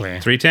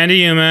 exactly. 310 to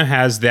Yuma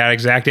has that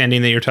exact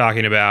ending that you're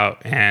talking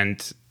about,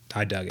 and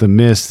I dug it. The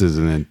Mist is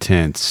an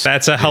intense.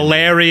 That's a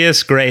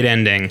hilarious, great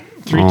ending.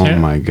 Oh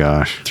my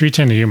gosh.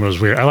 310 to Yuma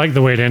was weird. I like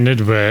the way it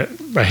ended, but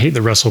I hate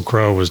that Russell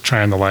Crowe was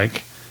trying to help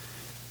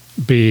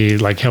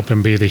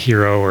him be the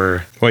hero.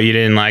 Or What, you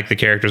didn't like the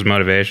character's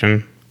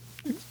motivation?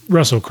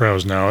 Russell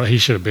Crowe's no, he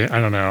should have been.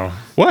 I don't know.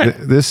 What?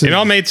 This is it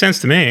all made sense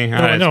to me.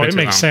 No, it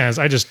makes sense.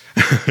 I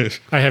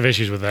have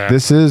issues with that.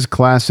 This is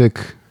classic.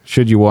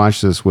 Should you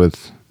watch this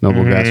with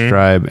Noble Gas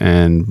Tribe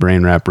and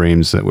Brain Rap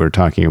Reams that we're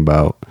talking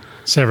about?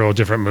 Several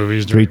different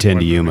movies. 310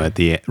 to Yuma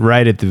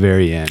right at the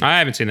very end. I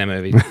haven't seen that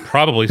movie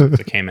probably since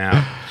it came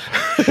out.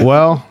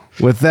 Well,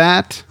 with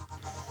that,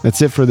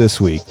 that's it for this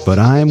week. But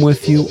I'm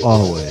with you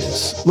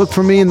always. Look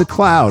for me in the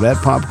cloud at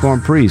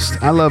Popcorn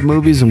Priest. I love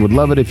movies and would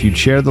love it if you'd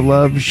share the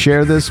love.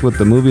 Share this with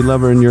the movie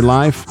lover in your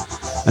life.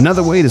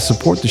 Another way to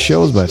support the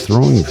show is by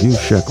throwing a few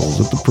shekels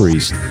at the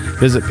priest.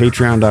 Visit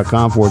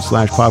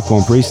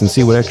patreon.com/Popcorn Priest and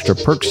see what extra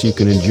perks you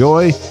can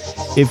enjoy.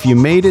 If you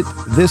made it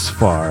this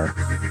far,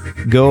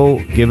 go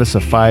give us a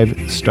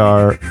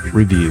 5-star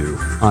review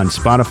on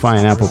Spotify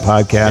and Apple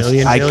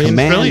Podcasts. I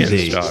command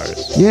thee.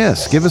 Stars.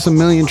 Yes, give us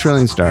 1,000,000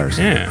 trillion stars.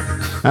 Yeah.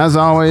 As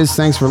always,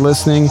 thanks for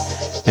listening,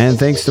 and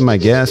thanks to my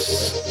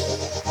guests,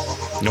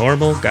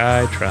 Normal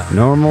Guy Tribe.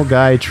 Normal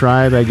Guy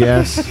Tribe, I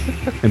guess,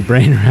 and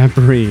Brain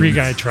Rappery. Free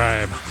Guy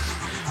Tribe.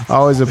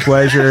 Always a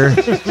pleasure.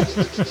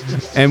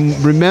 And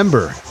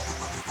remember,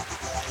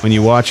 when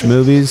you watch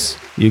movies,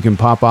 you can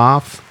pop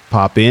off,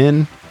 pop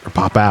in, or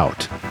pop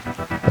out.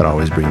 But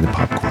always bring the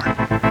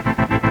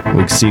popcorn.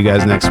 We'll see you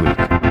guys next week.